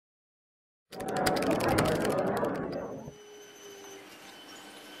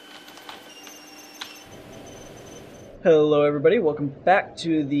Hello everybody, welcome back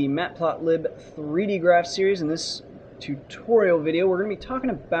to the Matplotlib 3D graph series. In this tutorial video we're going to be talking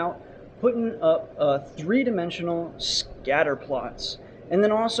about putting up three-dimensional scatter plots and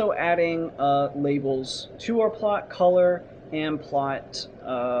then also adding labels to our plot, color, and plot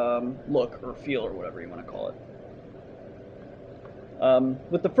look or feel or whatever you want to call it.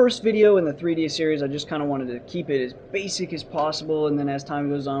 With the first video in the 3D series, I just kind of wanted to keep it as basic as possible, and then as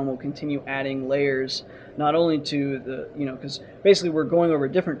time goes on, we'll continue adding layers, not only to the, because basically we're going over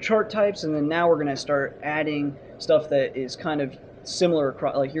different chart types, and then now we're going to start adding stuff that is kind of similar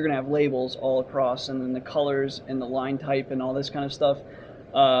across, like you're going to have labels all across, and then the colors and the line type and all this kind of stuff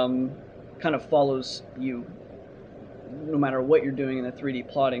kind of follows you no matter what you're doing in the 3D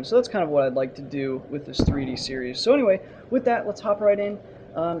plotting. So that's kind of what I'd like to do with this 3D series. So anyway, with that, let's hop right in.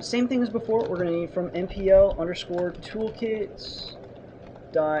 Same thing as before, we're going to need from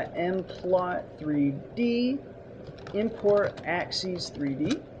npl_toolkits.mplot3d import axes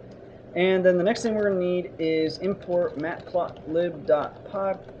 3D. And then the next thing we're going to need is import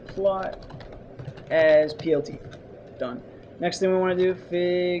matplotlib.pyplot as plt. Done. Next thing we want to do,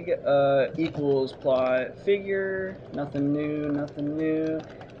 fig equals plot figure, nothing new,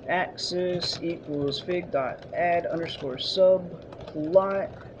 axis equals fig dot add underscore sub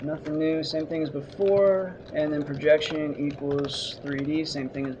plot, nothing new, same thing as before, and then projection equals 3D, same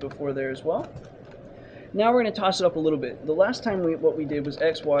thing as before there as well. Now we're going to toss it up a little bit. The last time what we did was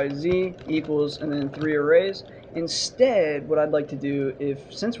x, y, z equals and then 3 arrays. Instead, what I'd like to do,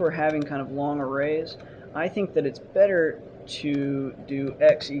 since we're having kind of long arrays, I think that it's better to do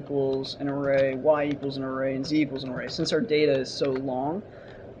x equals an array, y equals an array, and z equals an array, since our data is so long.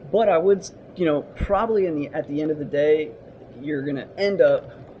 But I would, probably at the end of the day, you're going to end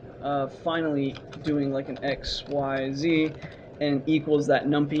up finally doing like an x, y, z, and equals that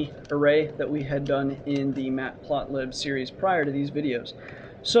numpy array that we had done in the Matplotlib series prior to these videos.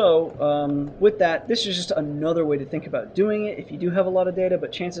 So with that, this is just another way to think about doing it if you do have a lot of data,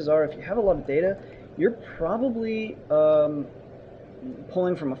 but chances are if you have a lot of data, you're probably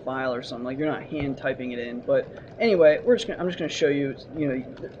pulling from a file or something, like you're not hand typing it in. But anyway, I'm just gonna show you,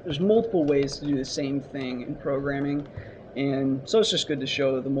 there's multiple ways to do the same thing in programming, and so it's just good to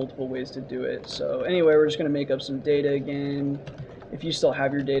show the multiple ways to do it. So anyway, we're just gonna make up some data again. If you still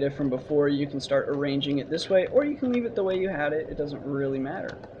have your data from before, you can start arranging it this way, or you can leave it the way you had it. It doesn't really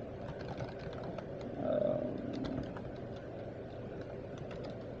matter.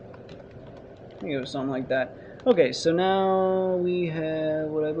 I think it was something like that. Okay, so now we have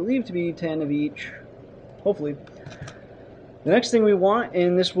what I believe to be 10 of each, hopefully. The next thing we want,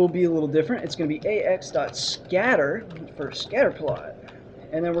 and this will be a little different, it's going to be ax.scatter for scatter plot.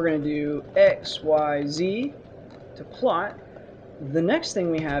 And then we're going to do x, y, z to plot. The next thing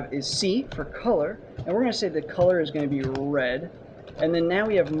we have is c for color, and we're going to say the color is going to be red. And then now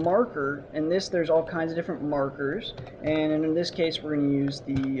we have marker, and there's all kinds of different markers, and in this case we're going to use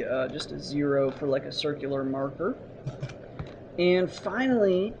the just a 0 for like a circular marker. And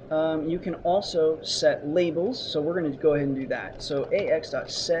finally, you can also set labels, so we're going to go ahead and do that. So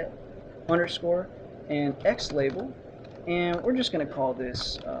ax.set underscore and x label, and we're just going to call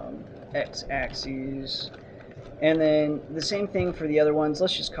this x-axis. And then the same thing for the other ones.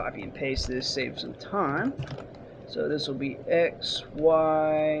 Let's just copy and paste this, save some time. So this will be x,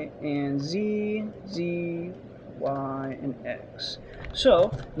 y, and z, z, y, and x.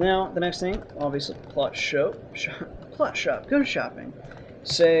 So now the next thing, obviously, plot shop, go shopping.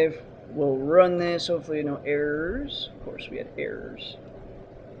 Save. We'll run this. Hopefully, no errors. Of course, we had errors.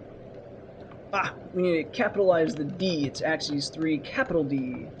 We need to capitalize the D. It's axis 3, capital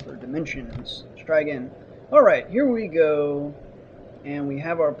D for dimensions. Let's try again. All right, here we go, and we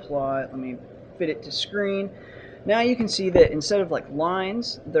have our plot. Let me fit it to screen. Now you can see that instead of like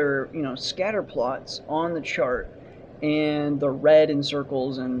lines, they're scatter plots on the chart, and they're red in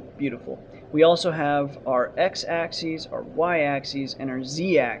circles and beautiful. We also have our x-axes, our y-axes, and our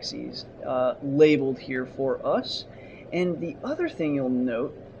z-axes labeled here for us. And the other thing you'll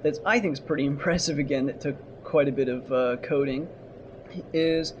note that I think is pretty impressive, again, that took quite a bit of coding,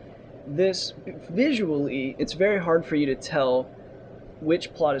 is this visually, it's very hard for you to tell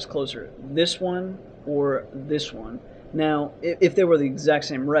which plot is closer, this one or this one. Now, if they were the exact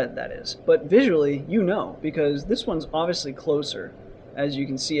same red, that is. But visually, because this one's obviously closer. As you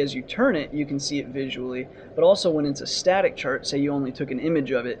can see, as you turn it, you can see it visually. But also when it's a static chart, say you only took an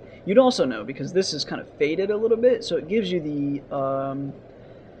image of it, you'd also know, because this is kind of faded a little bit, so it gives you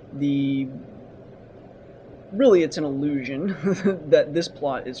the really it's an illusion that this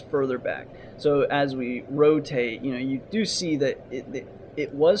plot is further back. So as we rotate, you do see that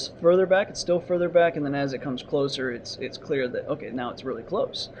it was further back, it's still further back, and then as it comes closer, it's clear that, okay, now it's really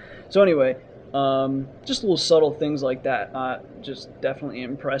close. So anyway, just little subtle things like that just definitely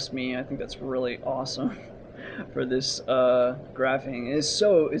impressed me. I think that's really awesome for this graphing.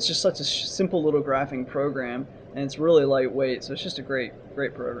 It's just such a simple little graphing program, and it's really lightweight, so it's just a great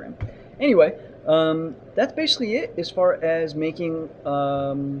program. Anyway, that's basically it as far as making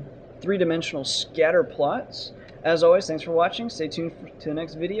three-dimensional scatter plots. As always, thanks for watching. Stay tuned to the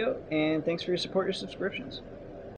next video, and thanks for your support, your subscriptions.